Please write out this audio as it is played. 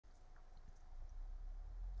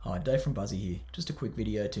Hi, Dave from Buzzy here. Just a quick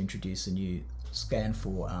video to introduce a new scan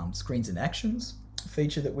for screens and actions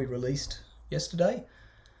feature that we released yesterday.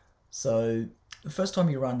 So the first time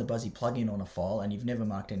you run the Buzzy plugin on a file and you've never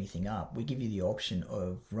marked anything up, we give you the option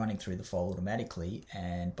of running through the file automatically,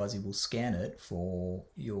 and Buzzy will scan it for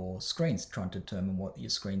your screens, trying to determine what your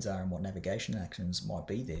screens are and what navigation actions might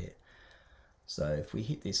be there. So if we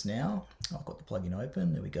hit this now, I've got the plugin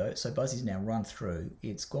open, there we go. So Buzzy's now run through,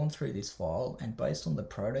 it's gone through this file, and based on the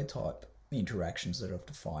prototype interactions that I've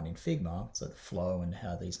defined in Figma, so the flow and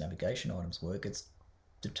how these navigation items work, it's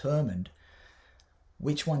determined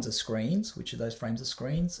which ones are screens, which of those frames are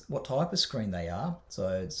screens, what type of screen they are. So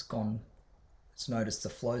it's noticed the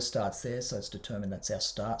flow starts there, so it's determined that's our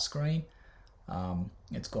start screen.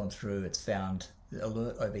 It's gone through, it's found the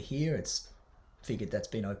alert over here, it's figured that's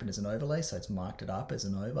been opened as an overlay, so it's marked it up as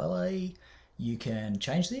an overlay. You can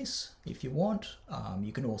change this if you want.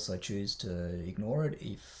 You can also choose to ignore it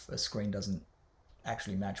if a screen doesn't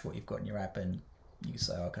actually match what you've got in your app, and you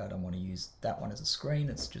say, okay, I don't want to use that one as a screen,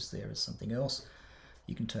 it's just there as something else.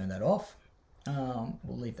 You can turn that off.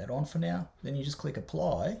 We'll leave that on for now. Then you just click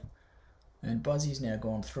apply, and Buzzy's now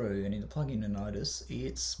gone through, and in the plugin, you'll notice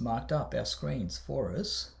it's marked up our screens for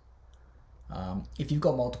us. If you've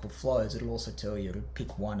got multiple flows, it'll also tell you to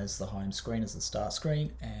pick one as the home screen, as the start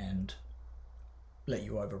screen, and let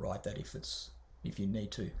you overwrite that if you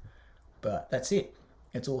need to. But that's it.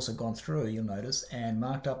 It's also gone through, you'll notice, and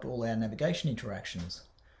marked up all our navigation interactions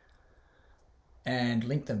and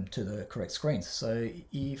linked them to the correct screens. So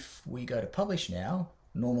if we go to publish now,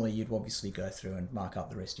 normally you'd obviously go through and mark up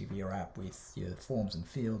the rest of your app with your forms and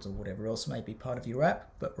fields or whatever else may be part of your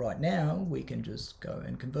app. But right now we can just go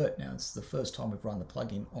and convert. Now it's the first time we've run the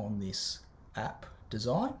plugin on this app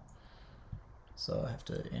design. So I have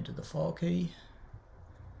to enter the file key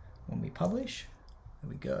when we publish. There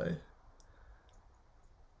we go.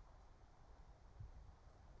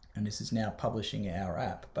 And this is now publishing our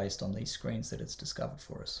app based on these screens that it's discovered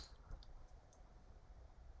for us.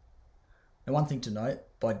 Now, one thing to note,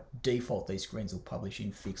 by default these screens will publish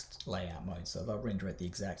in fixed layout mode, so they'll render at the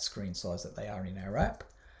exact screen size that they are in our app.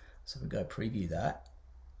 So if we go preview that,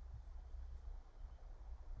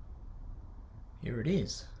 here it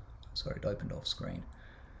is. Sorry, it opened off screen.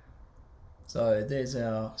 So there's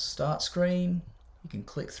our start screen. You can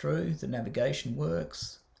click through, the navigation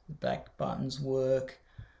works, the back buttons work,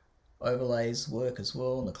 overlays work as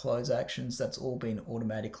well, and the close actions, that's all been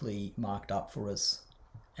automatically marked up for us,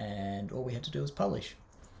 and all we had to do is publish.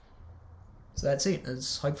 So that's it.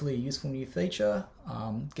 It's hopefully a useful new feature.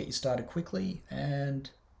 Get you started quickly, and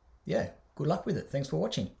yeah, good luck with it. Thanks for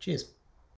watching. Cheers.